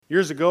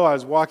Years ago, I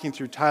was walking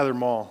through Tyler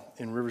Mall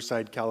in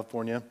Riverside,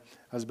 California.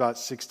 I was about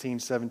 16,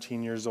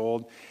 17 years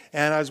old.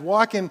 And I was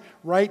walking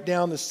right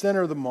down the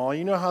center of the mall.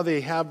 You know how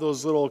they have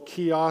those little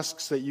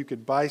kiosks that you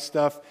could buy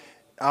stuff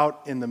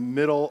out in the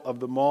middle of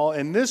the mall?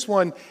 And this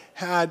one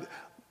had,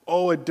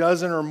 a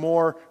dozen or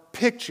more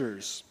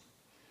pictures.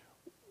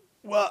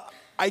 Well,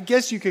 I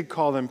guess you could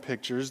call them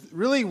pictures.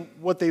 Really,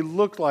 what they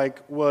looked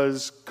like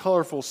was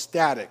colorful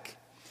static.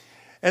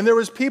 And there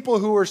was people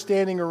who were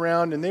standing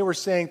around and they were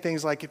saying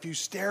things like, if you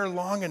stare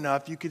long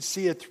enough, you could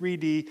see a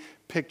 3D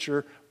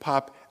picture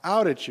pop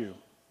out at you.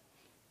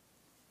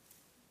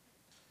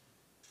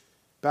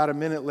 About a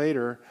minute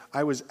later,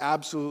 I was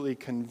absolutely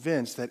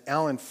convinced that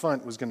Alan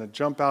Funt was going to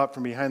jump out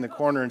from behind the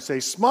corner and say,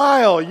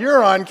 "Smile,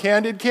 you're on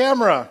Candid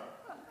Camera."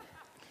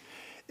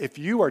 If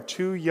you are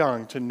too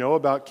young to know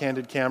about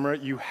Candid Camera,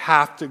 you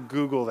have to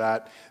Google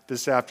that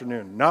this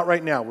afternoon. Not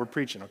right now, we're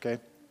preaching, okay?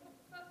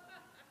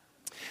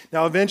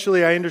 Now,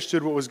 eventually I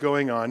understood what was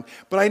going on,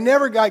 but I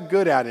never got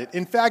good at it.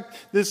 In fact,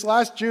 this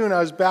last June, I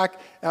was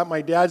back at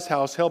my dad's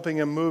house helping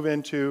him move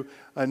into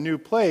a new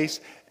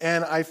place,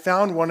 and I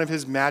found one of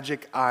his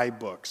Magic Eye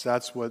books.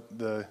 That's what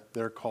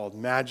they're called,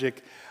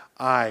 Magic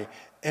Eye.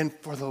 And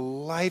for the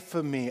life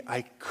of me,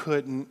 I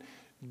couldn't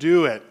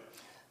do it.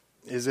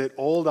 Is it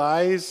old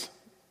eyes?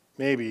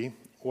 Maybe,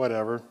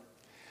 whatever.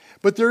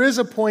 But there is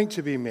a point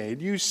to be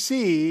made. You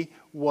see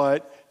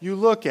what you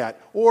look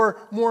at. Or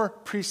more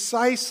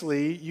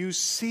precisely, you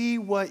see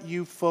what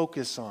you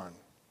focus on.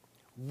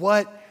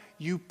 What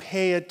you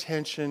pay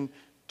attention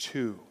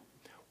to.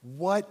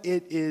 What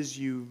it is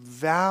you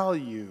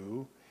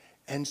value,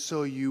 and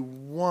so you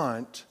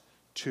want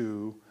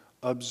to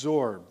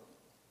absorb.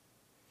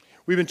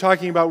 We've been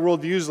talking about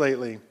worldviews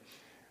lately.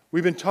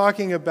 We've been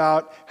talking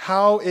about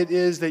how it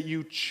is that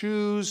you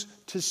choose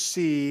to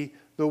see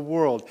the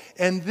world.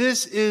 And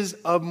this is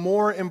of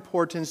more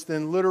importance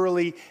than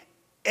literally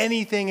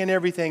anything and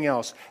everything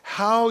else.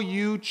 How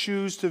you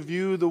choose to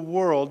view the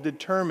world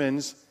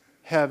determines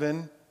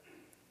heaven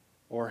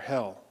or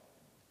hell.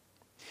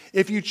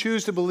 If you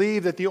choose to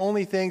believe that the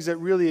only things that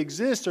really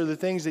exist are the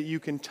things that you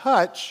can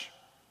touch,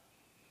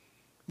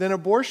 then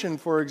abortion,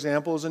 for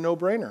example, is a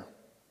no-brainer.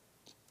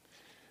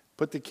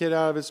 Put the kid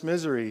out of its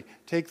misery.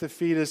 Take the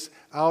fetus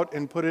out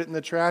and put it in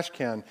the trash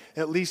can.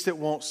 At least it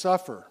won't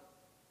suffer.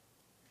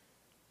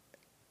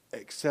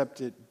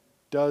 Except it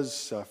does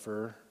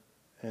suffer,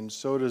 and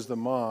so does the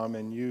mom,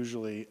 and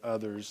usually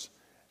others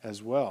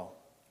as well.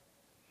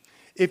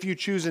 If you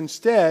choose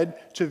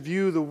instead to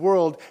view the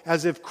world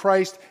as if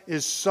Christ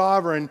is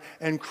sovereign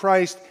and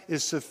Christ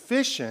is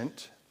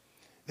sufficient,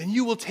 then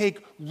you will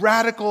take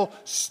radical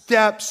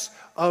steps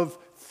of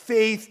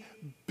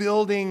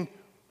faith-building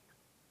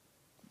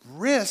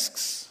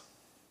risks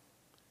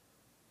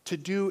to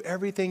do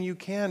everything you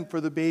can for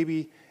the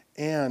baby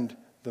and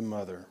the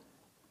mother.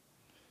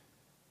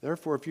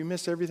 Therefore, if you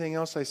miss everything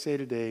else I say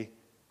today,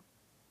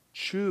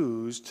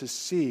 choose to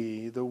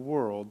see the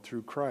world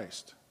through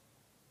Christ.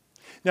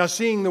 Now,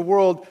 seeing the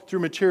world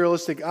through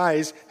materialistic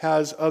eyes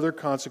has other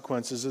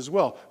consequences as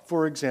well.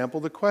 For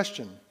example, the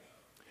question,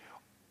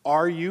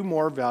 are you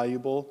more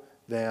valuable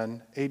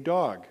than a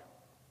dog?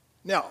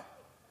 Now,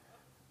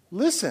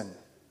 listen.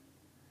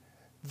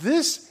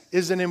 This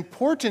is an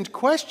important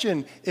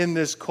question in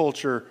this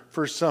culture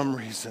for some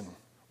reason,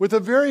 with a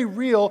very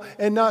real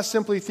and not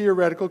simply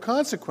theoretical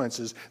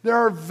consequences. There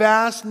are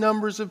vast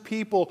numbers of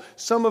people,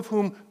 some of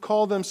whom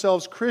call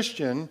themselves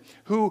Christian,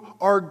 who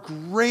are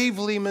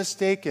gravely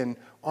mistaken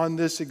on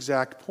this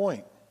exact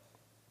point.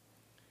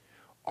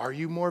 Are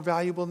you more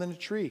valuable than a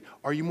tree?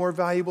 Are you more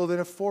valuable than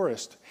a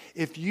forest?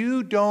 If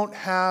you don't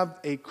have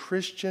a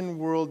Christian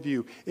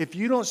worldview, if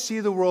you don't see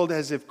the world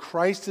as if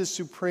Christ is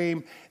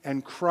supreme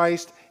and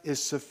Christ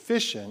is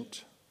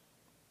sufficient,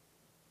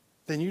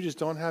 then you just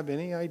don't have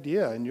any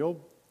idea, and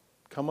you'll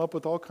come up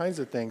with all kinds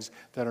of things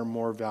that are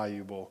more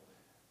valuable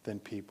than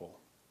people.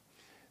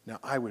 Now,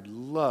 I would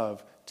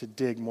love to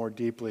dig more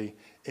deeply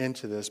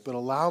into this, but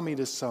allow me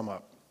to sum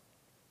up.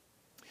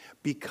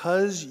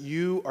 Because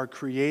you are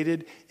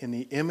created in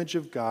the image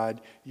of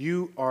God,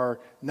 you are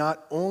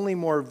not only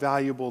more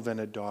valuable than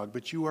a dog,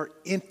 but you are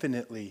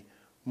infinitely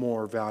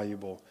more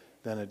valuable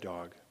than a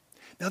dog.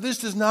 Now, this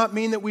does not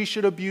mean that we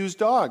should abuse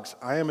dogs.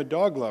 I am a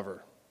dog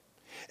lover.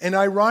 And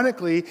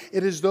ironically,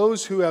 it is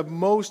those who have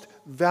most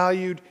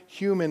valued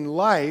human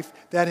life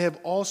that have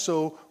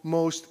also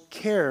most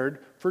cared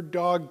for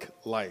dog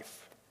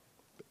life.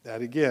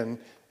 That, again,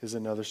 is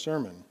another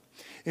sermon.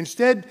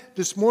 Instead,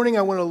 this morning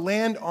I want to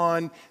land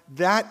on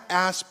that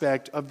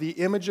aspect of the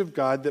image of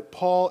God that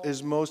Paul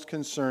is most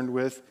concerned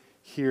with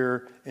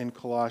here in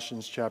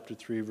Colossians chapter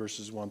 3,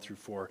 verses 1 through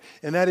 4.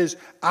 And that is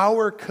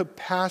our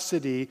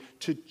capacity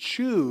to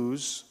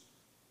choose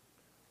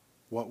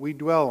what we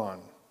dwell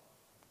on.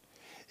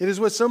 It is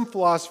what some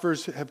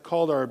philosophers have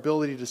called our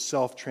ability to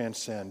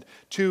self-transcend,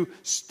 to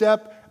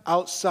step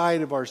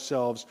outside of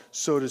ourselves,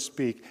 so to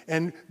speak,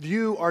 and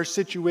view our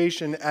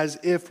situation as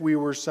if we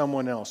were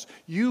someone else.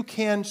 You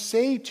can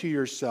say to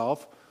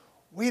yourself,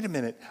 wait a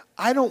minute,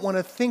 I don't want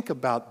to think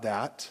about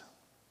that.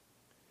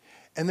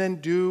 and then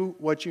do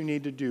what you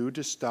need to do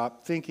to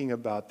stop thinking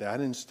about that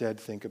and instead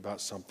think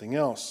about something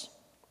else.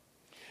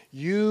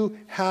 You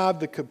have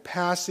the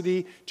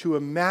capacity to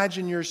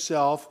imagine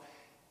yourself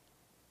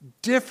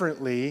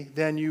differently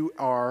than you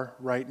are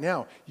right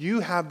now.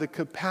 You have the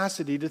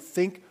capacity to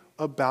think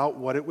about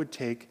what it would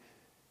take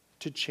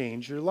to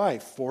change your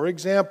life. For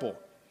example,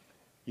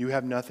 you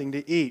have nothing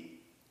to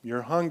eat.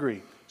 You're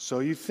hungry,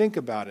 so you think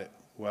about it.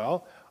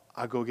 Well,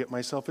 I go get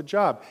myself a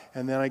job,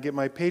 and then I get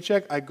my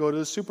paycheck, I go to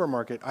the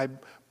supermarket, I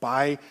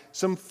buy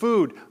some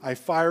food, I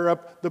fire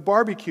up the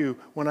barbecue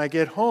when I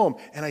get home,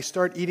 and I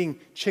start eating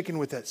chicken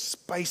with that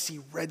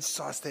spicy red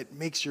sauce that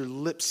makes your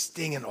lips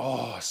sting, and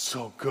oh,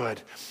 so good.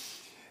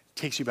 It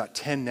takes you about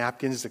 10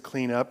 napkins to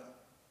clean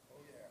up.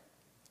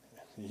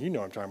 You know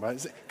what I'm talking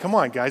about. Come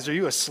on, guys, are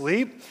you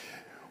asleep?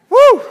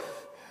 Woo!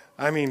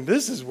 I mean,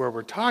 this is where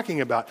we're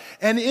talking about.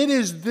 And it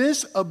is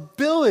this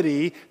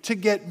ability to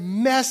get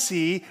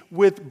messy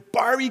with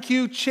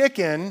barbecue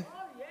chicken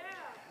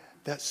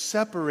that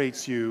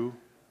separates you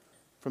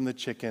from the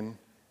chicken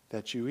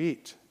that you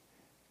eat.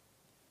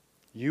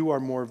 You are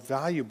more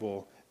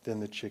valuable than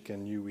the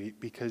chicken you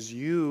eat because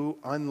you,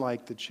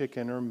 unlike the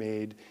chicken, are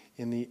made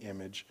in the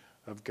image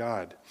of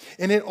God.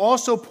 And it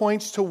also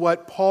points to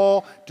what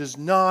Paul does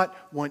not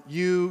want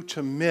you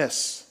to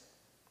miss.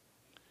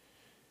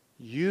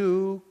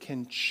 You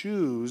can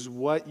choose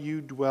what you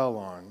dwell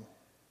on,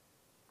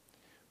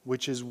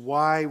 which is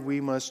why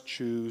we must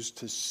choose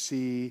to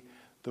see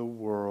the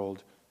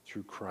world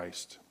through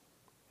Christ.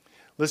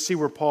 Let's see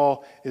where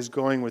Paul is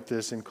going with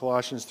this in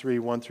Colossians 3,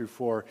 1 through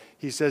 4.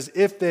 He says,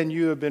 "If then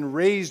you have been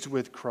raised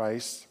with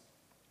Christ,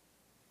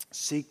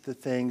 seek the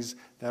things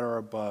that are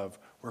above,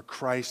 where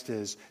Christ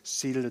is,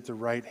 seated at the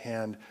right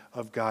hand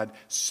of God.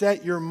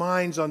 Set your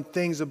minds on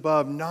things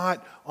above,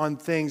 not on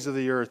things of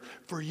the earth.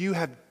 For you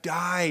have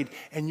died,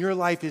 and your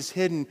life is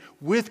hidden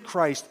with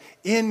Christ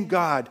in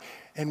God.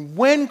 And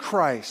when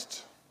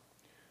Christ,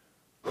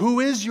 who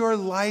is your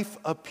life,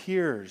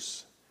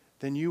 appears,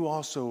 then you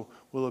also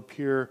will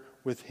appear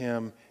with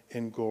him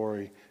in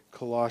glory."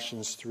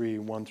 Colossians 3,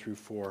 1 through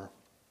 4.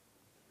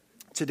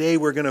 Today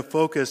we're going to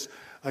focus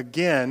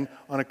again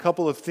on a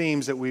couple of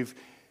themes that we've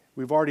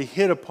already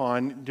hit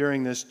upon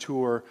during this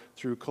tour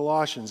through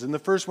Colossians. And the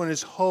first one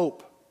is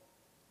hope.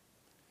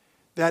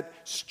 That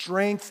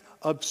strength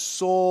of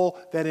soul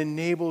that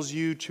enables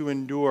you to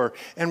endure.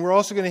 And we're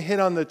also going to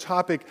hit on the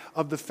topic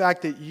of the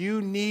fact that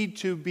you need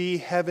to be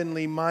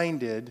heavenly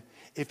minded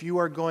if you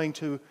are going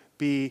to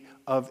be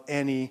of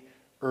any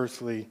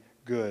earthly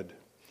good.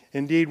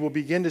 Indeed, we'll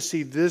begin to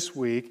see this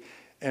week,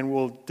 and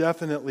we'll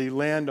definitely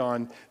land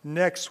on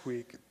next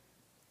week,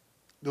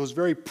 those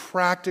very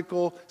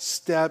practical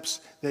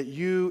steps that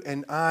you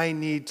and I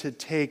need to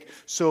take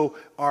so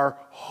our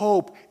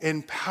hope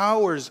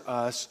empowers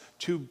us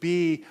to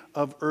be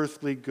of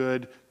earthly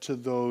good to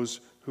those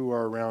who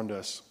are around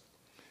us.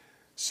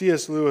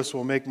 C.S. Lewis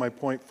will make my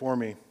point for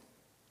me.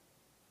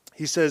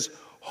 He says,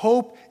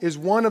 "Hope is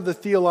one of the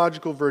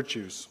theological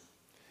virtues.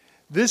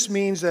 This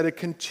means that a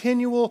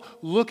continual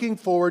looking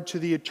forward to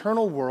the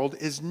eternal world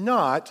is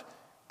not,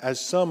 as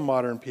some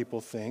modern people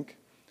think,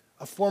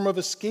 a form of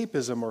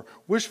escapism or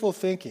wishful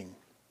thinking,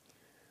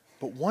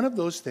 but one of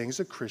those things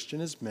a Christian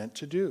is meant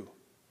to do.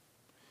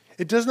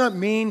 It does not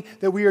mean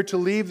that we are to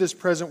leave this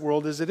present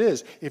world as it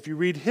is. If you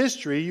read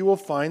history, you will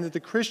find that the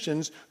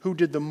Christians who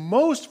did the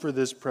most for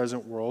this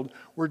present world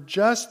were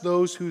just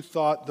those who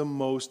thought the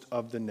most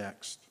of the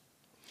next.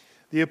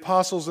 The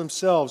apostles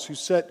themselves who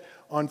set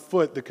on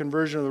foot the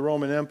conversion of the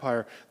Roman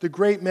Empire, the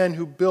great men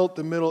who built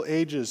the Middle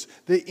Ages,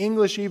 the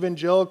English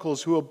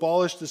evangelicals who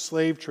abolished the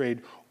slave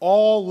trade,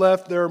 all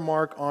left their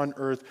mark on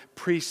earth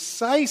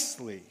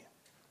precisely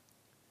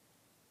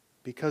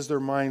because their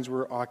minds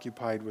were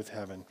occupied with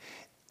heaven.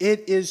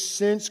 It is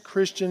since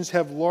Christians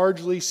have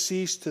largely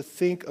ceased to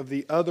think of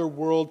the other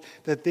world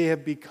that they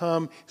have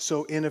become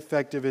so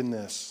ineffective in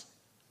this.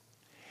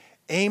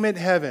 Aim at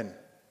heaven,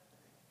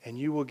 and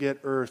you will get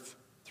earth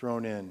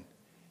thrown in.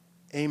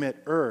 Aim at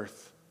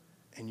earth,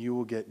 and you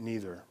will get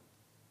neither.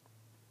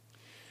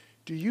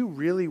 Do you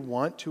really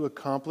want to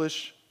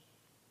accomplish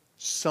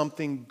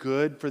something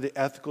good for the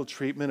ethical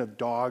treatment of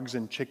dogs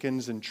and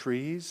chickens and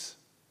trees?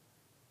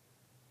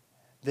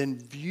 Then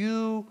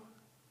view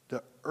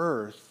the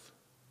earth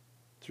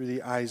through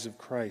the eyes of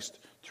Christ,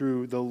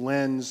 through the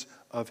lens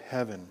of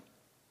heaven.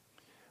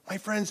 My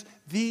friends,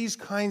 these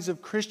kinds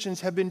of Christians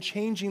have been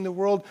changing the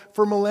world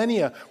for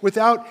millennia.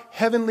 Without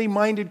heavenly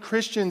minded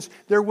Christians,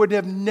 there would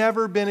have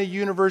never been a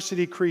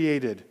university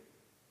created.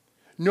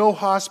 No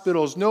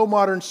hospitals, no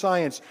modern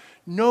science,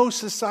 no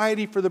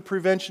society for the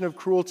prevention of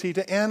cruelty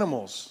to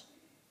animals.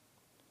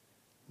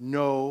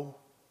 No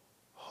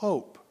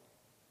hope.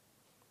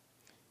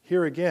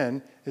 Here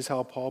again is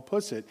how Paul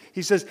puts it.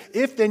 He says,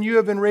 "If then you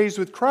have been raised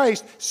with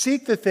Christ,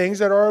 seek the things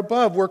that are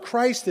above, where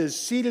Christ is,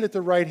 seated at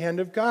the right hand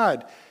of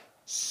God.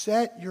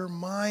 Set your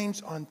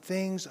minds on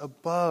things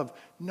above,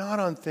 not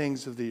on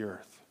things of the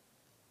earth."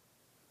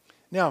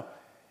 Now,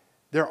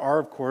 there are,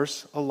 of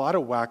course, a lot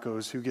of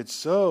wackos who get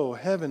so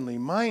heavenly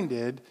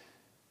minded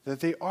that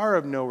they are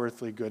of no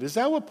earthly good. Is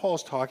that what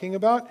Paul's talking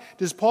about?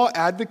 Does Paul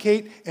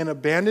advocate an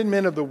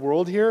abandonment of the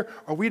world here?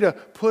 Are we to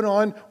put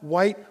on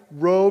white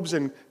robes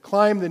and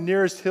climb the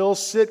nearest hill,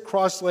 sit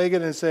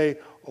cross-legged and say,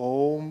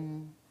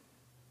 Om?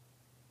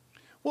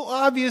 Well,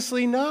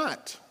 obviously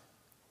not.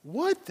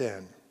 What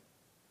then?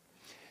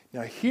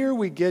 Now here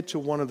we get to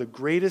one of the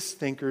greatest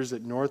thinkers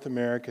that North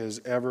America has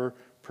ever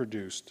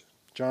produced,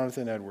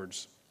 Jonathan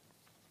Edwards.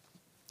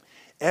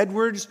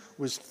 Edwards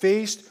was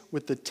faced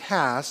with the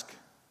task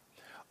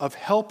of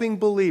helping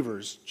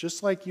believers,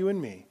 just like you and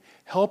me,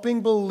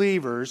 helping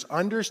believers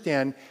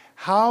understand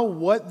how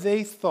what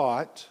they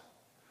thought,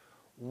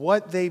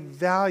 what they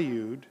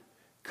valued,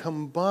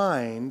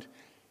 combined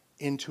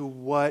into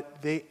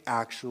what they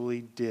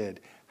actually did,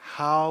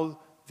 how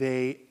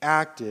they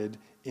acted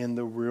in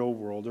the real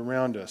world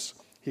around us.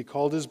 He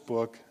called his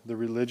book The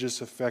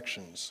Religious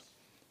Affections.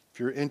 If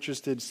you're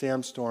interested,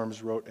 Sam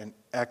Storms wrote an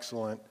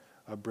excellent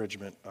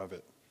abridgment of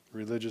it,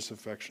 Religious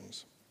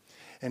Affections.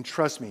 And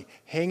trust me,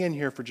 hang in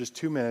here for just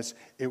 2 minutes.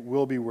 It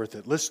will be worth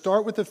it. Let's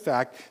start with the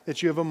fact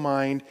that you have a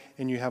mind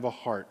and you have a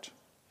heart.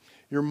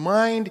 Your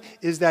mind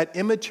is that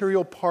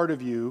immaterial part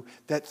of you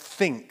that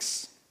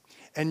thinks.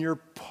 And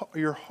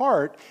your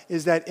heart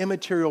is that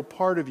immaterial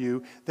part of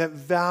you that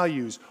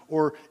values,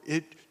 or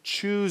it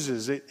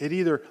chooses. It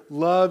either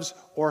loves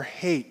or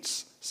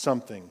hates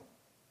something.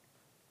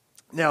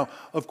 Now,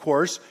 of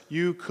course,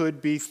 you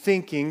could be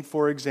thinking,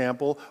 for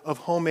example, of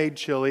homemade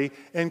chili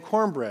and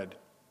cornbread,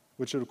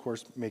 which would, of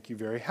course, make you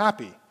very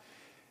happy.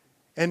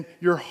 And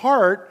your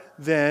heart,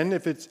 then,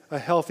 if it's a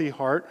healthy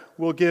heart,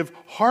 will give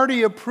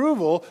hearty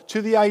approval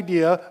to the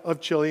idea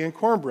of chili and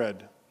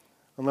cornbread,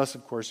 unless,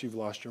 of course, you've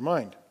lost your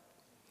mind.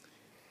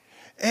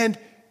 And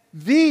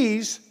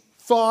these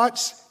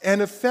thoughts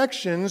and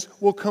affections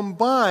will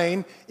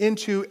combine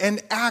into an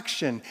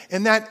action.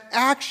 And that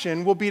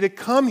action will be to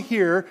come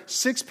here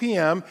 6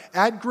 p.m.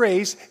 at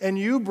Grace, and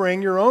you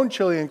bring your own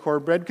chili and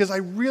cornbread because I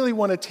really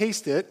want to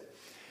taste it.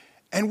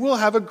 And we'll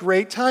have a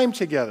great time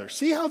together.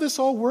 See how this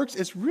all works?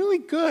 It's really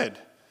good.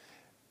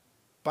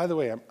 By the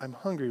way, I'm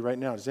hungry right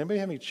now. Does anybody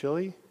have any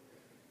chili?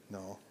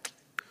 No.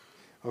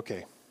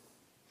 Okay.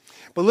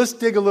 But let's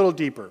dig a little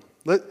deeper.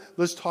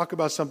 Let's talk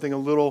about something a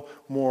little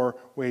more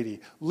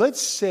weighty.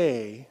 Let's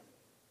say,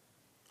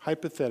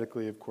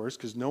 hypothetically, of course,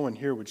 because no one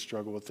here would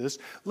struggle with this,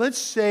 let's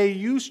say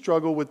you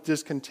struggle with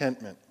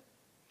discontentment.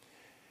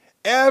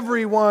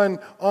 Everyone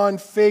on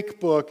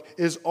Facebook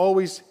is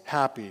always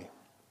happy.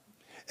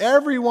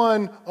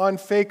 Everyone on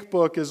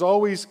Facebook is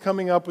always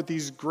coming up with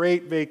these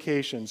great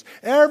vacations.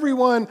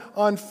 Everyone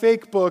on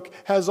Facebook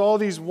has all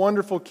these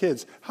wonderful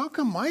kids. How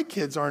come my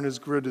kids aren't as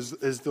good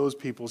as those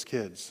people's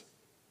kids?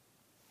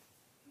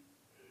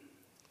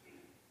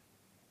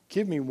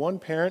 Give me one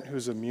parent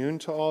who's immune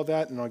to all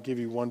that, and I'll give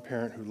you one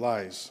parent who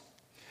lies.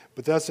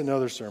 But that's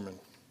another sermon.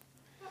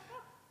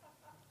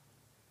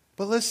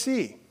 But let's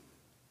see.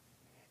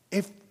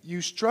 If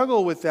you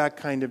struggle with that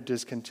kind of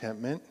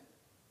discontentment,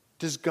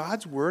 does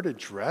God's Word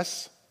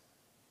address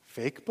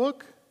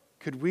Facebook?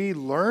 Could we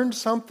learn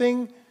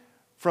something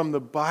from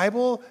the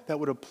Bible that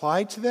would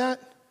apply to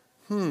that?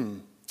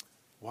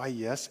 Why,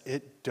 yes,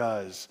 it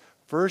does.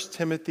 1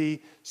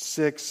 Timothy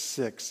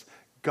 6:6.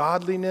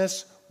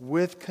 Godliness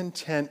with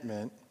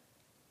contentment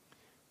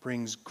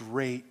brings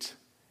great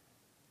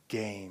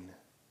gain.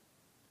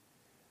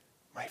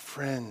 My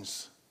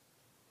friends,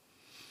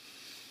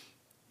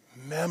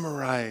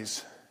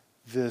 memorize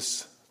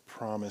this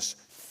promise.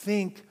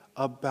 Think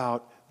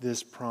about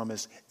this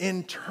promise.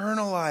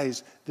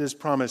 Internalize this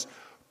promise.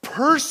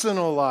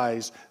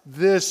 Personalize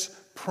this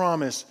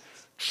promise.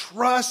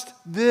 Trust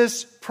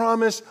this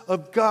promise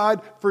of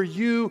God for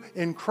you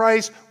in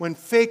Christ when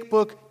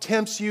Facebook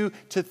tempts you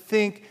to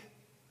think,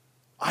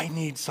 I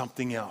need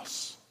something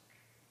else.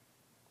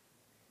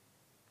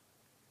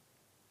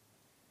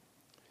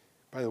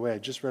 By the way, I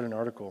just read an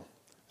article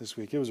this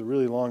week. It was a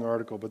really long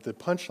article, but the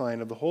punchline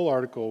of the whole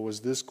article was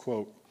this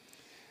quote: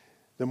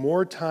 the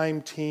more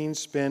time teens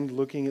spend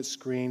looking at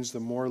screens, the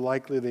more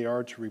likely they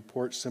are to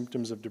report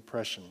symptoms of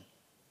depression.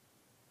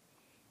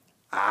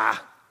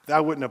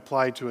 That wouldn't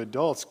apply to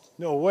adults.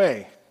 No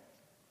way.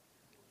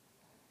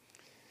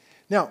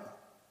 Now,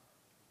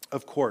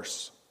 of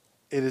course,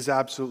 it is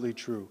absolutely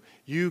true.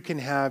 You can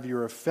have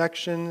your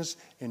affections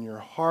and your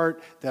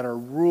heart that are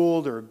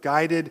ruled or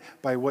guided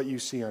by what you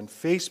see on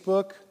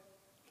Facebook,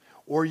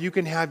 or you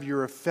can have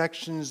your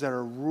affections that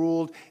are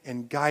ruled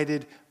and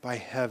guided by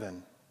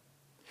heaven.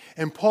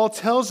 And Paul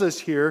tells us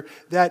here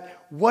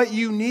that what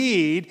you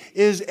need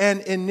is an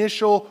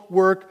initial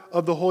work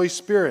of the Holy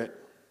Spirit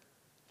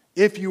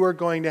if you are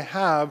going to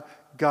have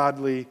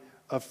godly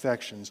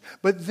affections.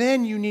 But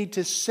then you need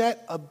to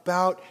set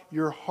about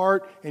your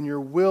heart and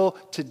your will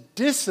to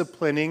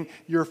disciplining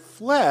your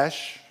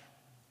flesh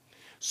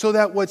so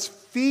that what's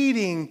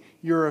feeding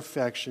your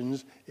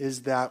affections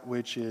is that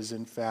which is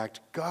in fact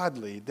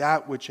godly,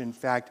 that which in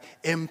fact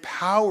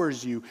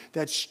empowers you,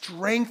 that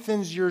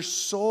strengthens your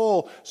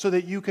soul so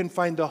that you can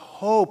find the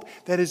hope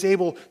that is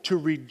able to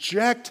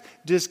reject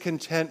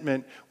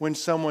discontentment when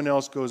someone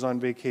else goes on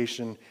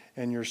vacation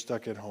and you're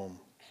stuck at home.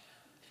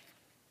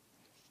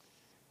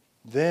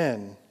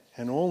 then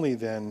and only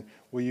then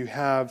will you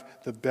have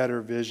the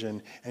better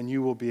vision, and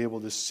you will be able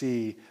to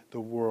see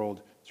the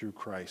world through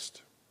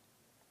Christ.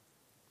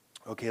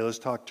 Okay, let's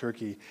talk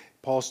Turkey.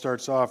 Paul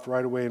starts off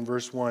right away in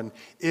verse 1.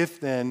 If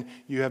then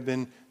you have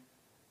been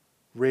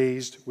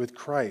raised with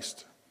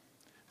Christ.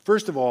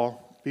 First of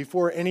all,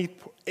 before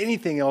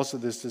anything else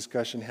of this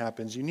discussion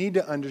happens, you need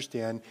to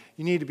understand,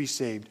 you need to be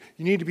saved.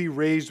 You need to be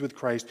raised with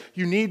Christ.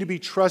 You need to be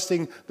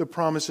trusting the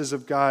promises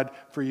of God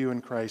for you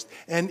in Christ.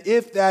 And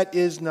if that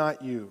is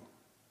not you,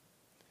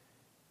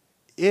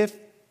 if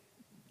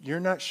you're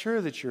not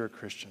sure that you're a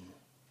Christian,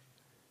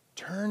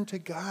 turn to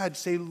God.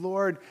 Say,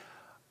 Lord,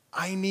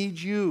 I need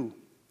you.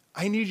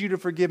 I need you to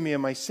forgive me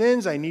of my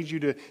sins. I need you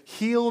to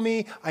heal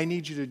me. I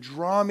need you to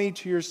draw me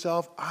to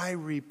yourself. I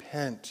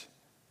repent.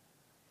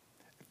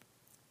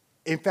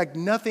 In fact,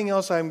 nothing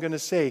else I'm going to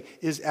say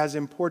is as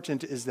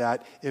important as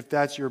that if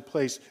that's your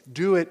place.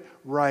 Do it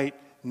right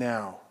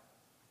now.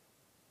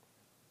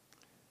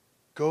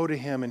 Go to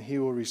him and he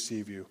will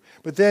receive you.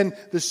 But then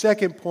the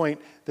second point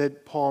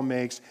that Paul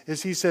makes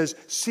is he says,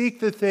 seek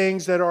the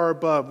things that are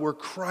above, where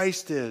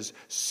Christ is,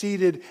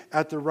 seated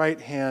at the right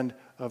hand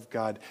of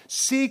God.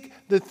 Seek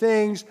the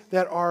things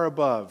that are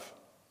above.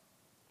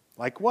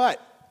 Like what?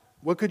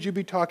 What could you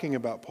be talking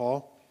about,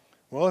 Paul?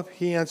 Well,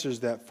 he answers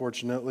that,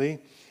 fortunately.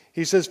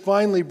 He says,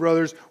 finally,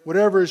 brothers,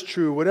 whatever is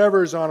true,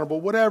 whatever is honorable,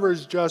 whatever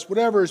is just,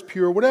 whatever is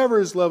pure, whatever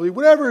is lovely,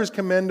 whatever is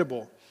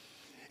commendable,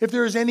 if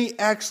there is any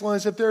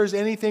excellence, if there is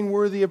anything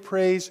worthy of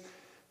praise,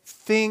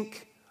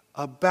 think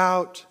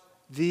about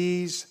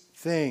these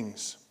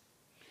things.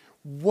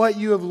 What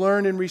you have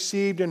learned and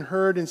received and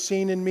heard and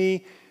seen in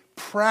me,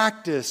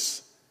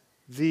 practice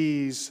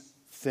these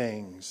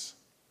things.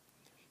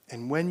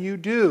 And when you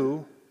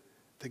do,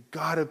 the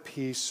God of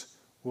peace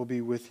will be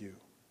with you.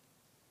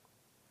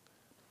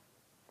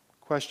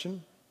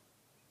 Question: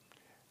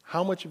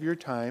 how much of your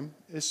time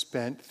is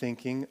spent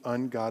thinking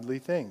ungodly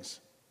things?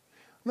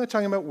 I'm not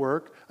talking about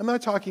work. I'm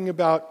not talking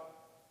about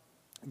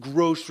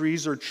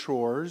groceries or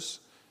chores.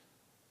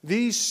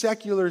 These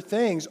secular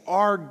things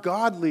are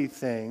godly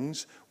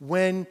things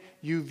when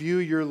you view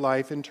your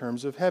life in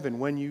terms of heaven,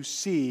 when you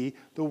see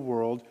the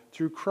world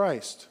through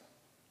Christ.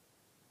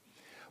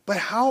 But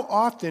how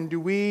often do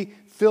we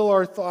fill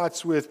our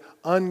thoughts with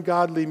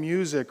ungodly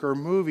music or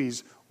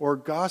movies or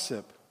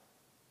gossip?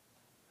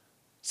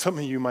 Some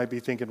of you might be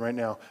thinking right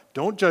now,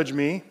 don't judge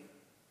me.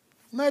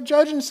 I'm not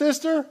judging,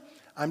 sister.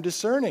 I'm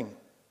discerning.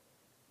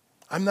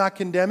 I'm not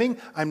condemning.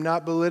 I'm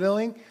not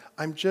belittling.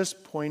 I'm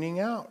just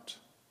pointing out.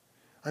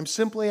 I'm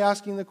simply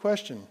asking the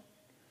question.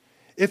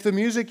 If the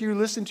music you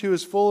listen to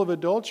is full of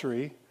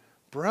adultery,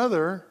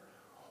 brother,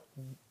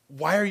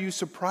 why are you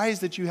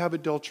surprised that you have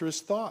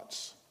adulterous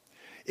thoughts?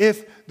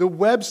 If the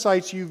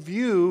websites you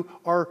view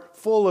are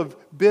full of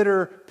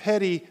bitter,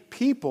 petty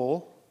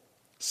people,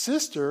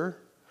 sister,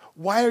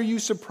 why are you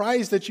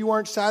surprised that you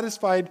aren't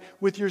satisfied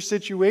with your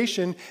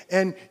situation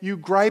and you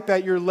gripe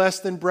at your less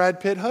than Brad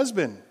Pitt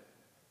husband?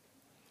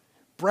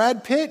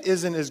 Brad Pitt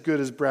isn't as good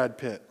as Brad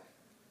Pitt.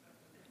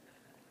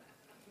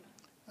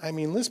 I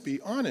mean, let's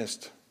be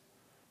honest.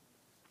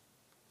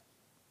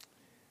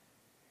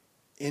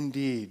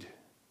 Indeed,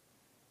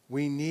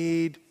 we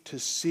need to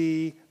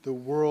see the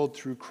world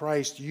through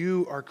Christ.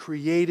 You are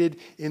created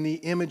in the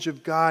image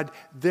of God.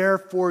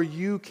 Therefore,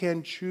 you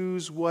can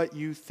choose what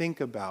you think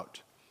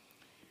about.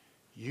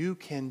 You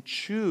can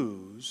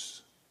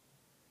choose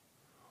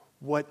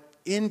what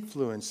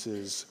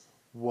influences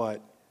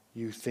what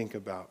you think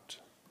about.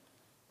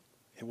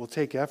 It will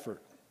take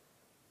effort.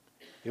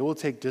 It will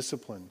take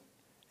discipline.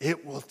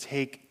 It will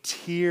take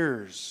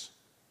tears.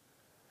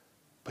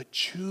 But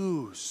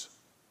choose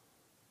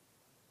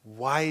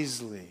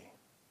wisely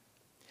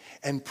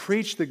and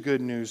preach the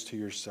good news to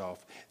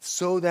yourself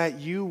so that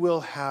you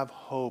will have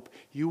hope.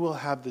 You will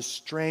have the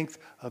strength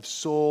of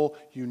soul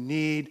you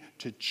need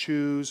to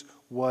choose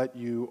what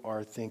you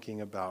are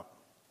thinking about.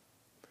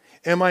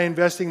 Am I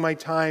investing my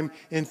time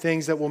in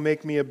things that will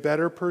make me a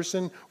better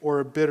person or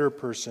a bitter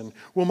person?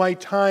 Will my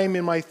time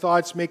and my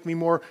thoughts make me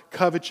more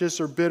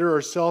covetous or bitter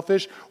or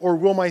selfish? Or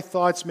will my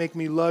thoughts make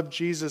me love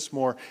Jesus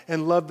more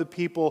and love the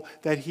people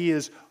that He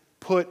has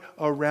put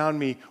around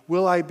me?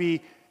 Will I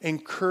be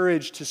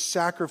encouraged to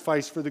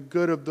sacrifice for the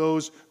good of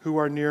those who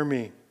are near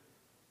me?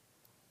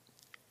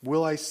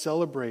 Will I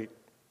celebrate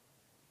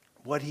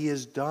what He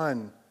has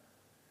done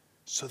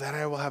so that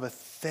I will have a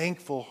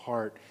thankful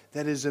heart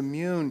that is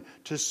immune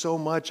to so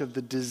much of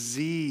the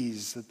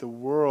disease that the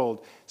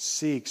world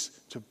seeks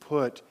to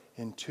put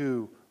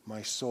into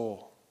my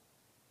soul?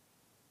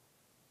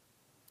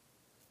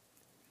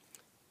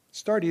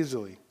 Start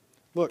easily.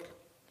 Look,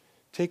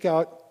 take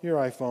out your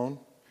iPhone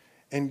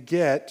and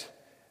get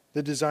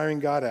the Desiring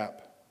God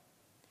app.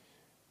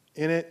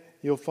 In it,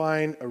 you'll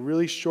find a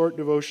really short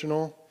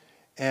devotional,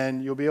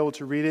 and you'll be able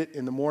to read it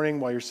in the morning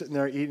while you're sitting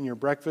there eating your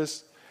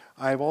breakfast.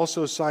 I've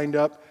also signed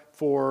up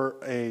for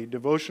a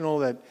devotional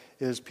that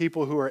is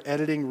people who are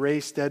editing Ray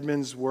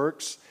Stedman's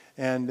works,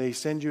 and they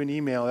send you an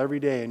email every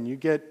day, and you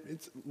get,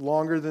 it's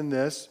longer than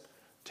this,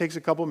 Takes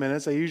a couple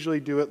minutes. I usually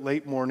do it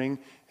late morning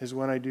is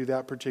when I do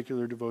that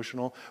particular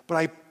devotional. But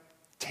I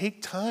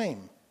take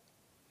time.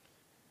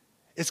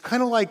 It's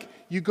kind of like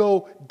you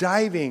go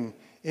diving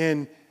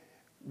in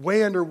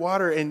way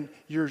underwater and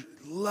you're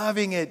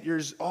loving it.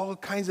 There's all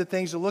kinds of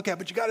things to look at,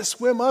 but you got to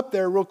swim up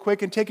there real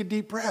quick and take a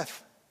deep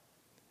breath.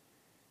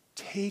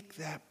 Take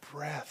that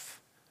breath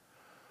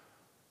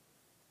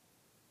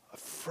of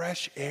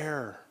fresh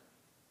air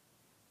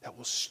that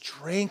will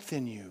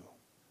strengthen you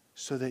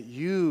so that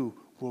you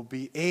will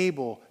be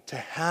able to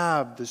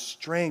have the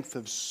strength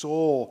of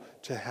soul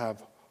to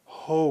have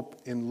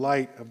hope in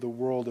light of the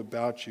world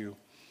about you.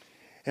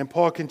 And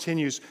Paul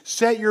continues,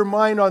 set your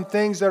mind on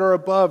things that are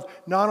above,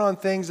 not on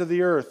things of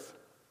the earth.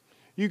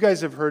 You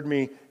guys have heard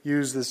me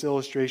use this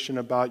illustration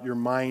about your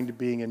mind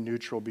being in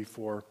neutral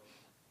before.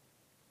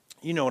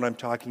 You know what I'm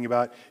talking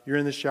about. You're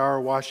in the shower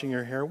washing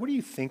your hair. What are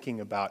you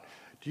thinking about?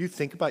 Do you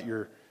think about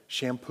your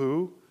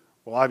shampoo?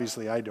 Well,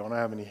 obviously I don't. I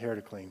have any hair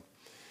to clean.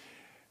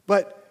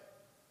 But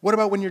what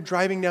about when you're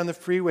driving down the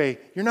freeway?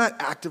 You're not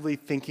actively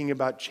thinking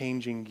about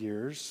changing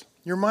gears.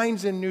 Your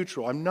mind's in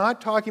neutral. I'm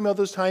not talking about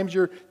those times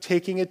you're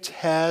taking a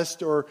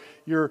test or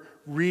you're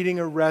reading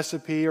a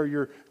recipe or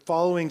you're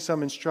following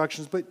some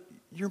instructions, but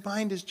your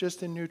mind is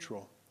just in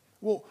neutral.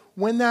 Well,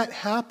 when that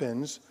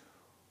happens,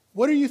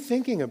 what are you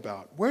thinking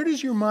about? Where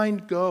does your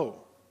mind go?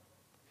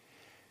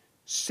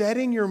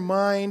 Setting your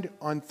mind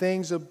on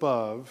things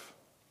above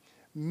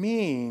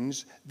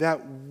means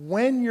that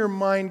when your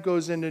mind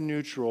goes into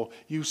neutral,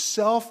 you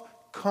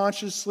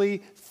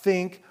self-consciously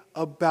think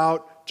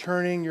about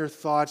turning your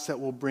thoughts that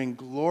will bring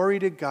glory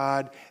to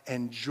God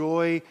and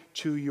joy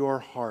to your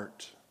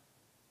heart.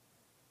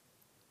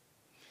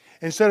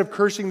 Instead of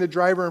cursing the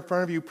driver in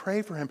front of you,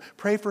 pray for him.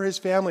 Pray for his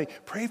family.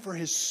 Pray for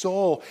his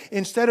soul.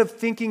 Instead of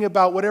thinking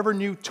about whatever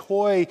new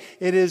toy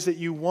it is that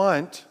you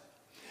want,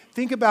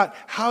 think about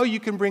how you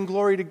can bring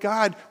glory to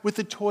God with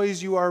the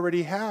toys you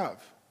already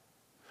have.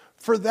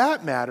 For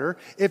that matter,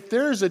 if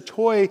there's a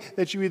toy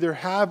that you either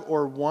have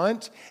or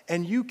want,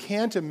 and you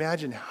can't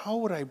imagine, how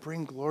would I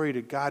bring glory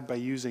to God by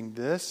using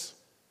this?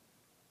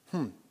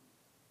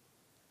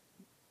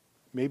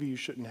 Maybe you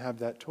shouldn't have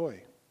that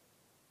toy.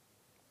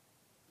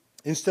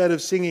 Instead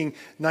of singing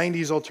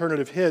 90s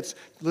alternative hits,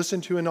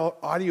 listen to an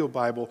audio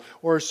Bible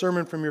or a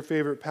sermon from your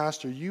favorite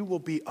pastor. You will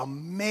be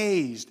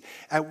amazed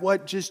at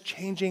what just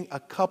changing a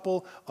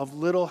couple of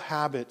little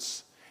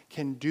habits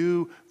can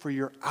do for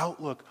your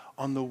outlook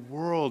on the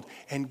world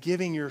and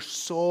giving your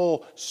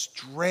soul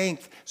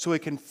strength so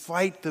it can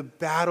fight the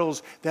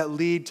battles that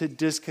lead to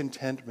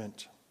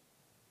discontentment.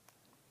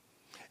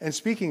 And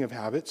speaking of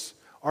habits,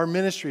 our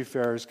ministry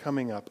fair is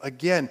coming up.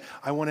 Again,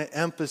 I want to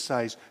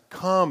emphasize,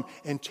 come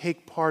and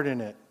take part in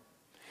it.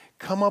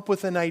 Come up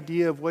with an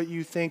idea of what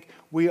you think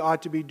we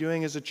ought to be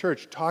doing as a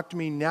church. Talk to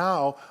me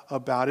now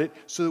about it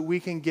so that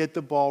we can get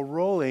the ball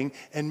rolling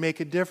and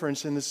make a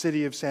difference in the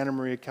city of Santa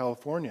Maria,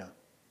 California.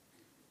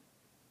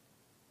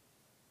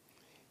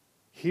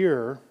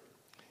 Here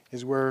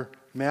is where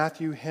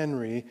Matthew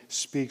Henry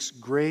speaks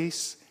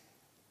grace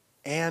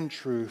and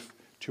truth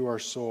to our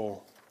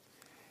soul.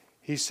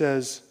 He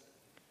says,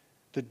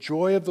 the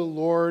joy of the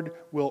Lord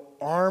will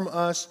arm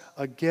us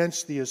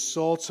against the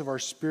assaults of our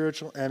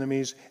spiritual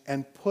enemies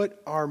and put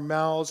our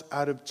mouths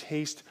out of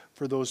taste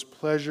for those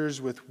pleasures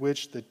with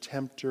which the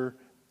tempter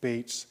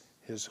baits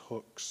his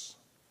hooks.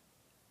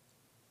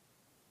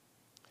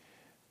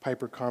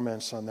 Piper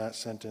comments on that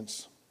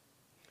sentence.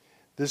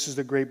 This is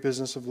the great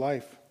business of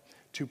life,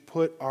 to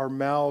put our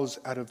mouths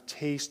out of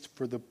taste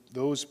for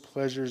those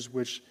pleasures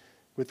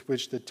with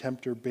which the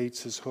tempter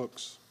baits his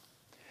hooks.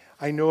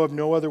 I know of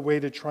no other way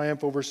to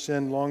triumph over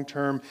sin long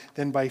term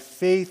than by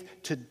faith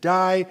to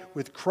die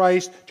with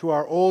Christ to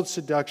our old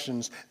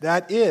seductions.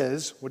 That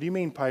is, what do you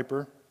mean,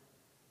 Piper?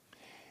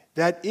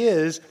 That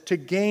is to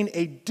gain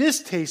a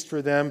distaste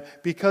for them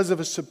because of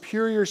a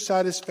superior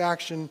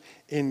satisfaction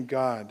in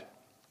God.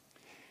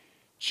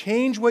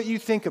 Change what you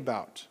think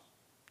about,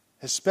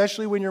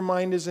 especially when your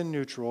mind is in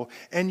neutral,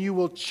 and you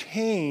will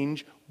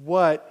change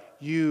what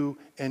you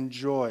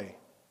enjoy.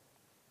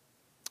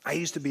 I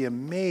used to be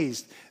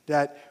amazed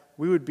that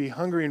we would be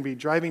hungry and be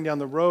driving down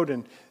the road,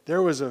 and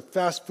there was a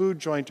fast food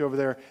joint over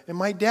there, and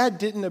my dad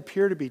didn't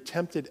appear to be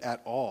tempted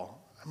at all.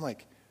 I'm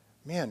like,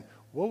 man,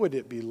 what would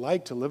it be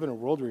like to live in a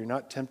world where you're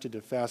not tempted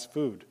to fast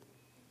food?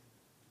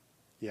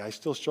 Yeah, I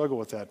still struggle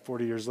with that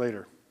 40 years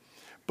later.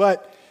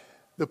 But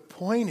the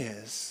point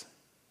is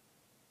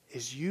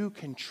you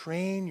can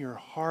train your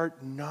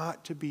heart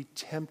not to be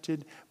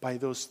tempted by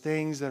those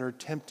things that are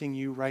tempting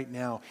you right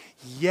now.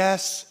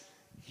 Yes,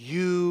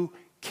 you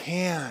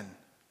can.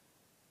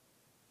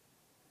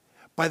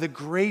 By the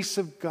grace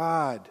of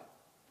God,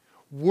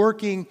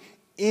 working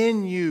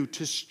in you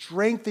to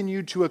strengthen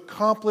you to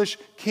accomplish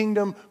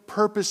kingdom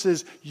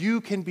purposes,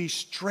 you can be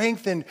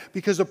strengthened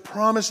because the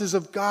promises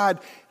of God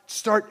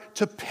start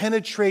to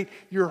penetrate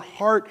your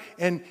heart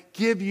and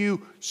give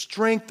you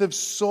strength of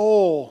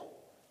soul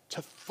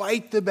to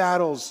fight the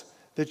battles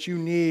that you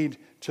need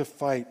to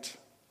fight.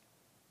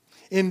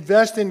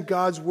 Invest in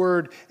God's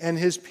word and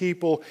his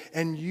people,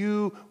 and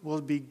you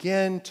will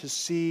begin to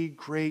see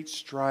great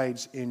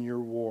strides in your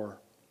war.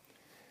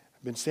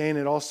 I've been saying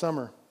it all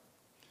summer.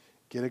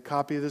 Get a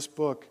copy of this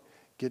book.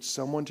 Get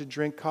someone to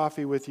drink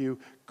coffee with you.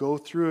 Go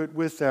through it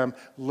with them.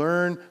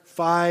 Learn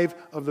 5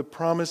 of the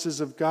promises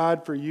of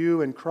God for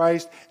you in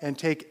Christ, and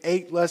take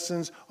 8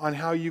 lessons on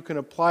how you can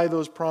apply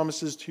those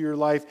promises to your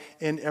life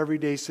in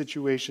everyday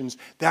situations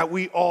that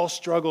we all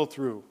struggle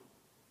through.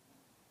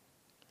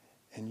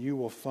 And you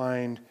will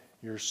find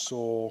your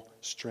soul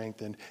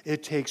strengthened.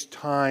 It takes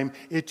time.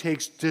 It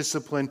takes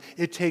discipline.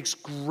 It takes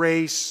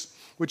grace,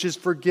 which is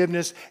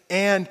forgiveness,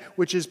 and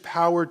which is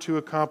power to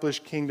accomplish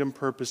kingdom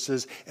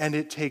purposes. And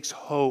it takes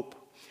hope.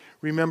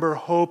 Remember,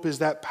 hope is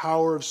that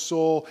power of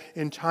soul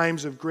in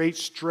times of great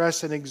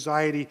stress and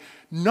anxiety,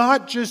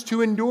 not just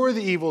to endure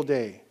the evil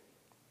day,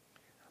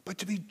 but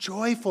to be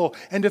joyful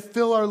and to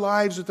fill our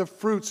lives with the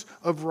fruits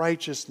of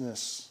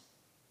righteousness.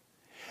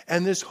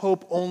 And this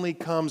hope only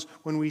comes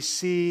when we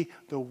see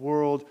the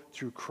world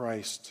through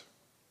Christ.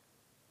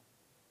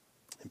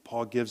 And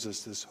Paul gives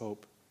us this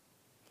hope.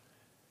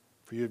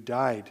 For you have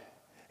died,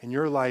 and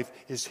your life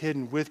is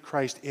hidden with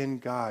Christ in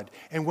God.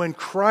 And when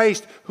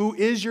Christ, who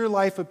is your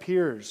life,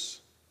 appears,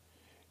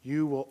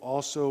 you will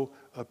also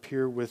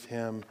appear with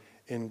him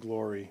in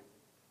glory.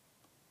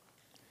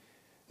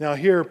 Now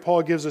here,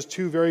 Paul gives us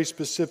 2 very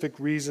specific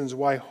reasons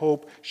why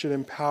hope should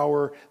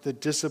empower the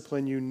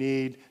discipline you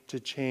need to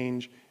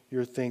change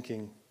your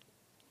thinking.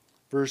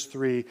 Verse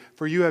 3,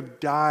 for you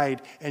have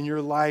died, and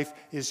your life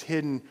is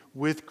hidden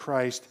with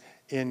Christ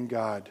in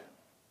God.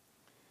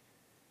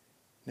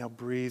 Now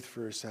breathe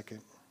for a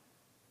second.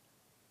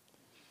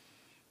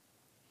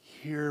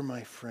 Here,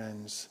 my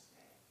friends,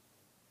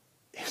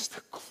 is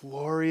the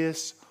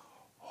glorious,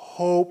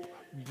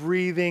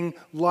 hope-breathing,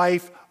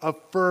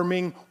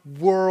 life-affirming,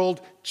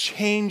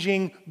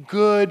 world-changing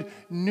good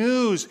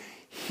news.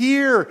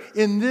 Here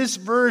in this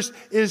verse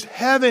is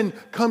heaven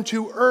come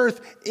to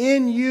earth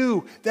in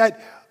you, that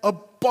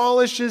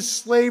abolishes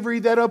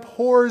slavery, that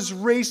abhors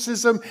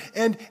racism,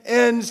 and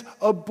ends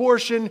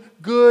abortion.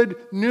 Good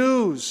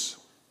news.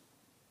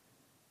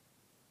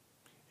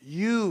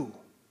 You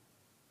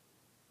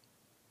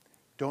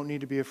don't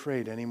need to be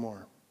afraid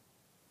anymore.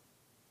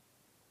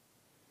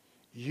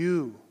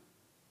 You,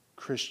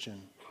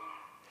 Christian,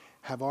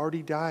 have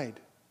already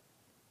died.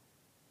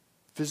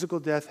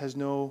 Physical death has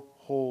no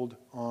hold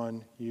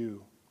on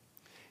you.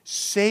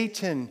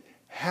 Satan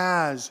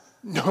has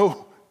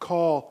no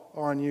call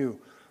on you.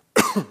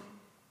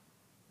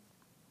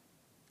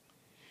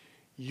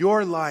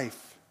 Your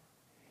life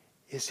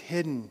is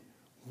hidden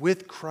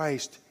with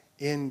Christ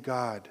in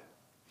God.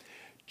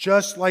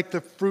 Just like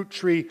the fruit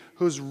tree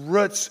whose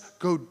roots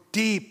go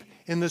deep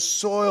in the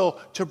soil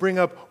to bring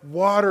up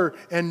water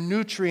and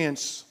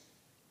nutrients,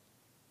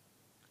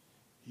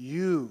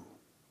 you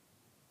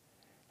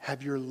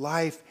have your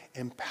life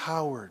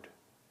empowered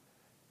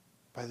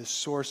by the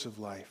source of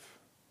life.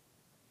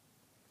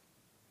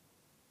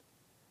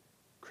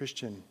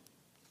 Christian,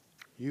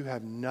 you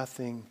have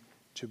nothing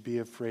to be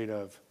afraid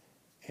of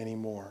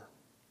anymore.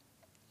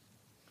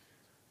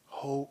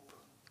 Hope,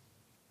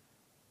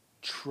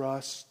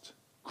 trust,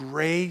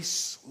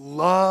 grace,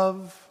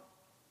 love.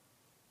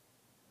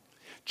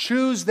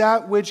 Choose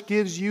that which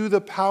gives you the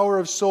power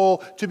of soul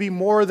to be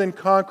more than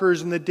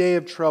conquerors in the day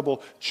of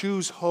trouble.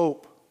 Choose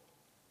hope.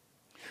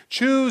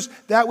 Choose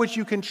that which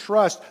you can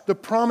trust, the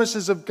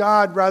promises of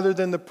God rather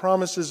than the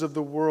promises of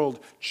the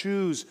world.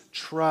 Choose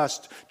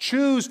trust.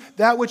 Choose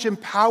that which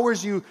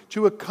empowers you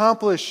to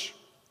accomplish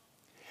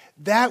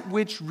that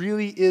which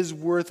really is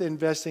worth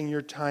investing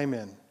your time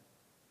in,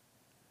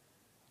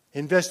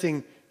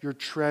 investing your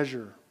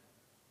treasure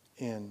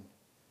in,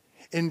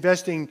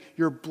 investing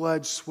your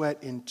blood,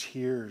 sweat, and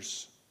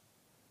tears.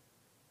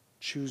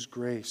 Choose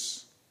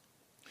grace.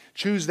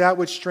 Choose that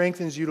which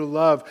strengthens you to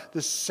love,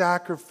 the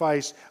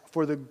sacrifice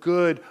for the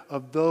good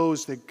of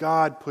those that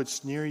God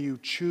puts near you.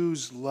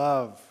 Choose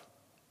love.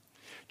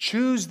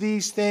 Choose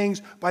these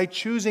things by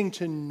choosing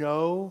to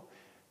know,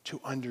 to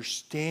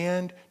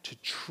understand, to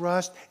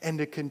trust, and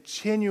to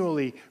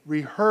continually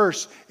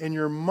rehearse in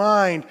your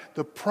mind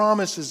the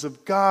promises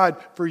of God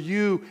for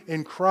you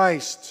in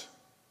Christ.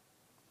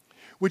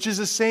 Which is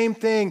the same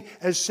thing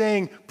as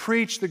saying,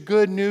 preach the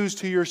good news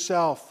to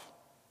yourself.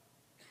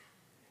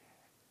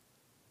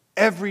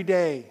 Every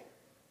day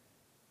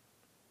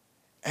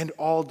and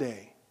all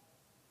day.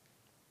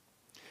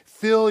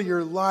 Fill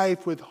your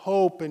life with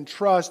hope and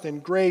trust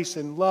and grace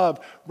and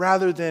love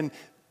rather than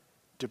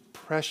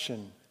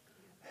depression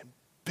and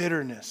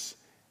bitterness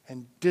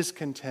and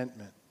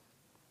discontentment.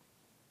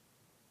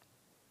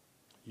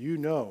 You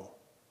know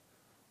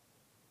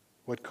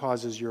what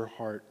causes your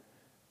heart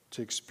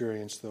to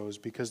experience those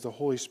because the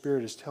Holy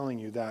Spirit is telling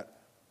you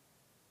that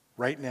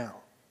right now.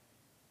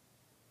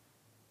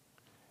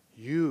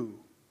 You,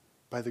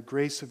 by the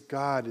grace of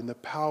God and the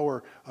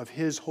power of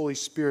His Holy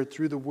Spirit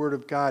through the Word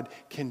of God,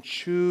 can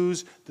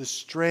choose the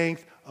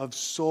strength of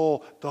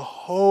soul, the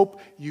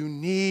hope you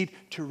need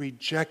to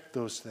reject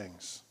those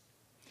things,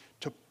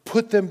 to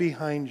put them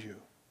behind you,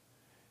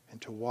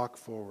 and to walk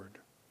forward.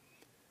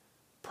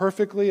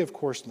 Perfectly? Of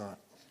course not.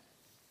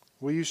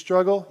 Will you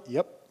struggle?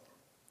 Yep.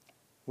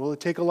 Will it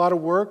take a lot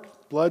of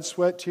work, blood,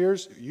 sweat,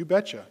 tears? You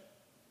betcha.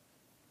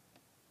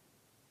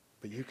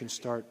 But you can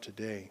start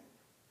today.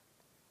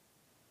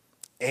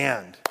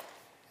 And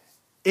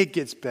it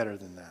gets better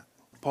than that.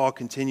 Paul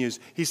continues.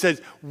 He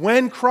says,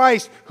 when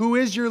Christ, who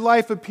is your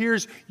life,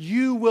 appears,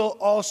 you will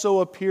also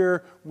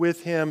appear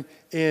with him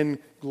in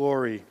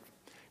glory.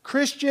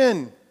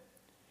 Christian,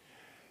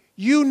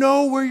 you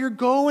know where you're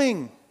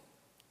going.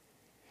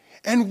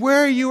 And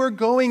where you are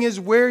going is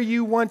where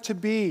you want to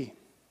be.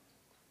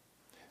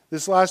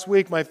 This last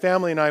week, my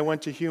family and I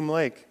went to Hume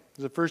Lake. It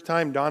was the first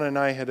time Donna and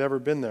I had ever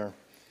been there.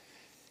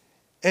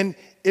 And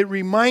it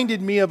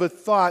reminded me of a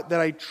thought that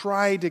I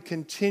try to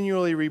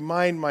continually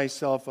remind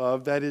myself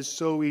of that is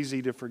so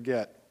easy to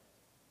forget.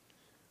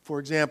 For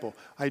example,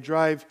 I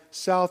drive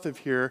south of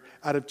here,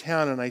 out of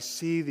town, and I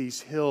see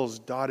these hills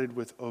dotted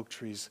with oak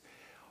trees.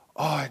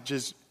 Oh,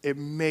 it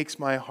makes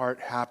my heart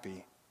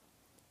happy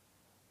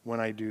when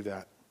I do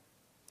that.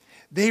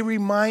 They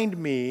remind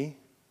me,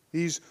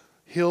 these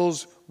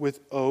hills with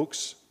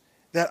oaks,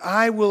 that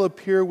I will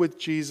appear with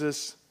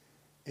Jesus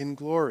in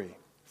glory.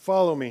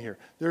 Follow me here.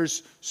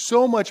 There's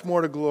so much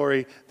more to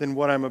glory than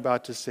what I'm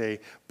about to say.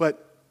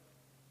 But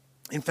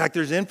in fact,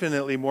 there's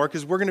infinitely more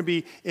because we're going to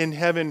be in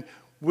heaven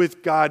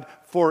with God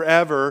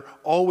forever,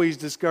 always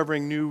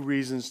discovering new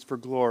reasons for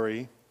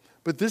glory.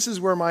 But this is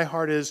where my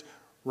heart is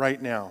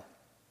right now.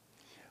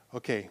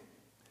 Okay.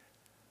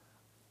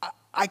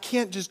 I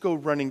can't just go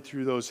running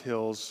through those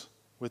hills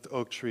with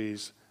oak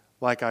trees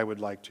like I would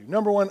like to.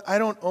 Number one, I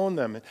don't own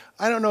them.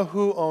 I don't know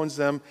who owns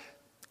them.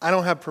 I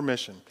don't have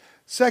permission.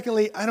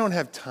 Secondly, I don't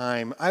have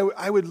time.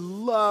 I would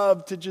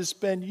love to just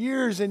spend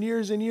years and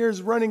years and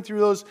years running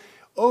through those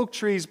oak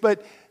trees,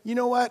 but you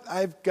know what?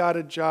 I've got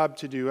a job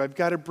to do. I've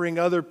got to bring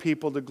other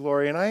people to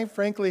glory, and I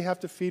frankly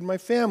have to feed my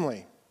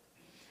family.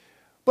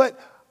 But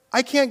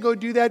I can't go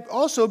do that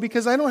also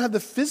because I don't have the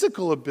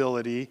physical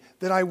ability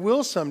that I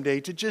will someday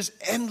to just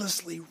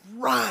endlessly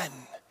run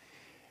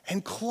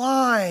and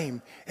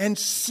climb and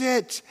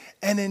sit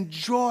and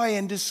enjoy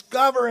and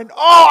discover, and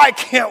I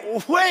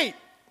can't wait.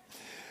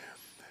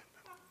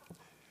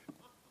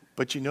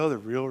 But you know the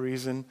real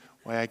reason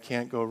why I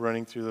can't go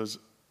running through those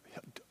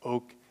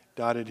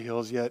oak-dotted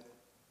hills yet?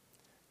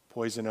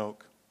 Poison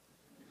oak.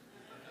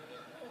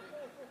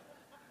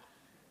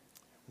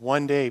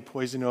 One day,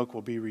 poison oak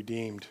will be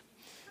redeemed.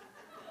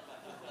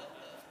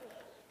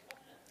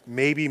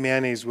 Maybe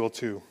mayonnaise will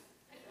too.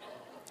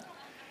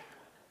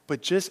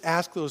 But just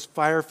ask those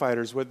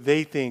firefighters what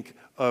they think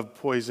of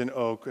poison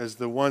oak as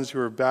the ones who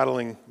were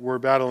battling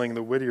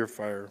the Whittier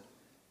fire.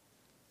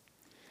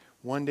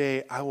 One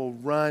day I will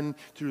run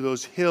through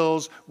those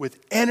hills with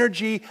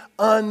energy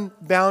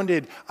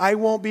unbounded. I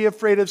won't be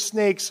afraid of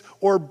snakes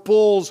or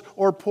bulls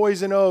or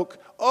poison oak.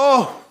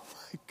 Oh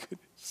my goodness.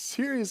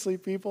 Seriously,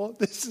 people,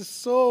 this is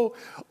so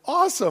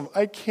awesome.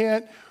 I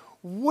can't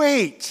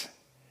wait.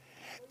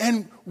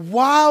 And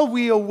while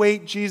we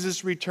await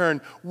Jesus'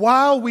 return,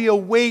 while we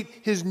await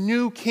his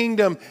new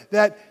kingdom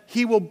that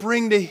he will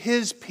bring to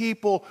his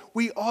people,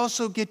 we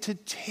also get to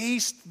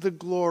taste the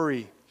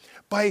glory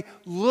by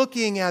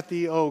looking at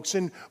the oaks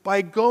and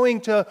by going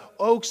to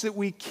oaks that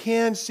we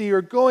can see,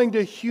 or going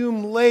to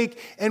Hume Lake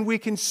and we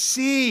can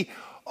see,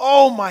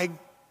 oh my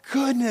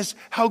goodness,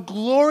 how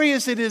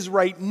glorious it is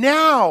right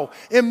now.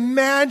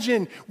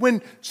 Imagine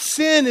when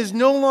sin is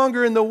no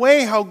longer in the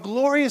way, how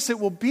glorious it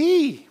will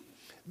be.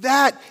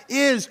 That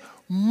is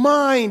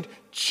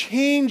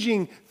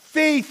mind-changing,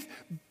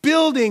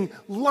 faith-building,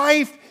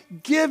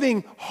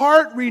 life-giving,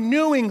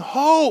 heart-renewing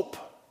hope.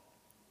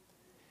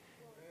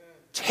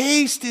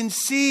 Taste and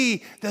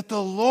see that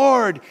the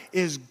Lord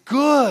is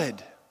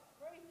good.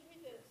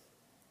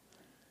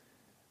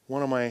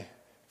 One of my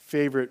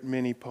favorite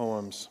mini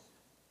poems.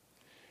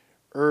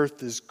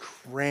 Earth is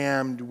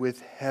crammed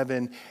with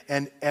heaven,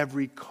 and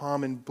every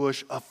common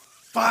bush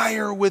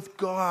afire with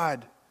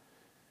God.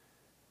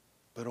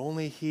 But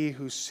only he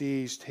who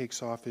sees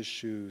takes off his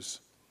shoes.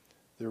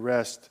 The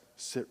rest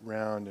sit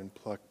round and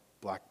pluck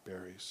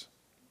blackberries.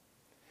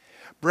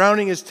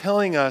 Browning is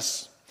telling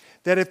us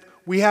that if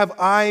we have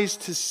eyes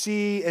to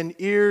see and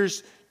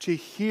ears to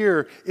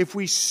hear, if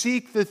we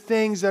seek the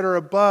things that are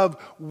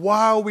above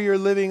while we are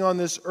living on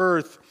this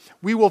earth,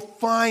 we will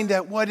find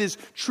that what is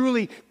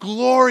truly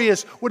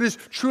glorious, what is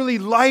truly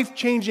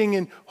life-changing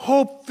and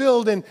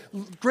hope-filled and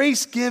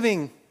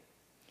grace-giving,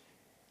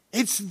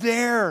 it's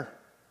there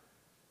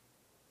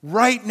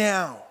right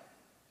now.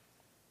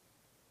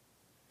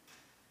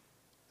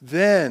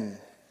 Then,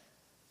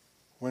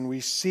 when we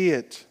see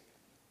it,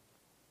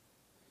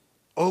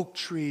 oak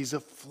trees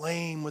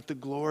aflame with the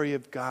glory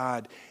of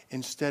God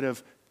instead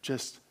of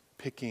just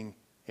picking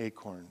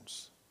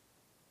acorns,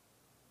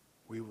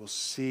 we will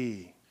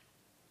see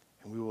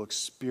and we will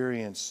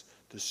experience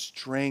the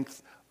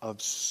strength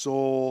of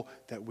soul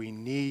that we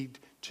need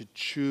to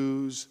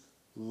choose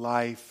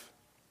life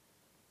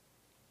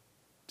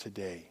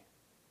today.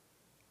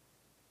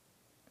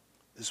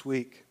 This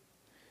week,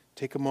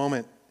 take a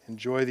moment,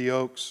 enjoy the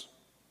oaks.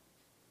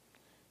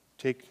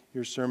 take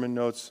your sermon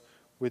notes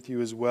with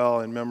you as well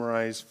and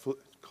memorize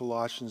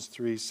Colossians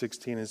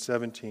 3:16 and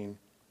 17.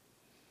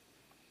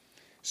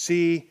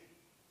 See,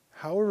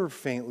 however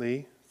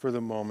faintly for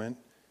the moment,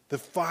 the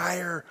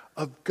fire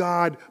of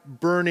God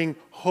burning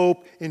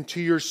hope into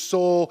your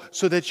soul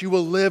so that you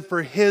will live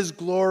for His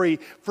glory,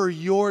 for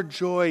your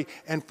joy,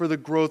 and for the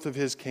growth of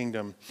His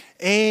kingdom.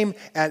 Aim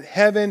at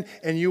heaven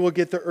and you will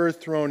get the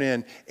earth thrown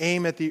in.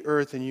 Aim at the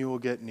earth and you will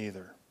get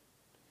neither.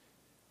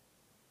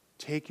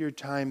 Take your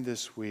time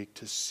this week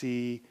to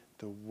see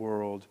the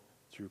world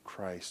through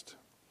Christ.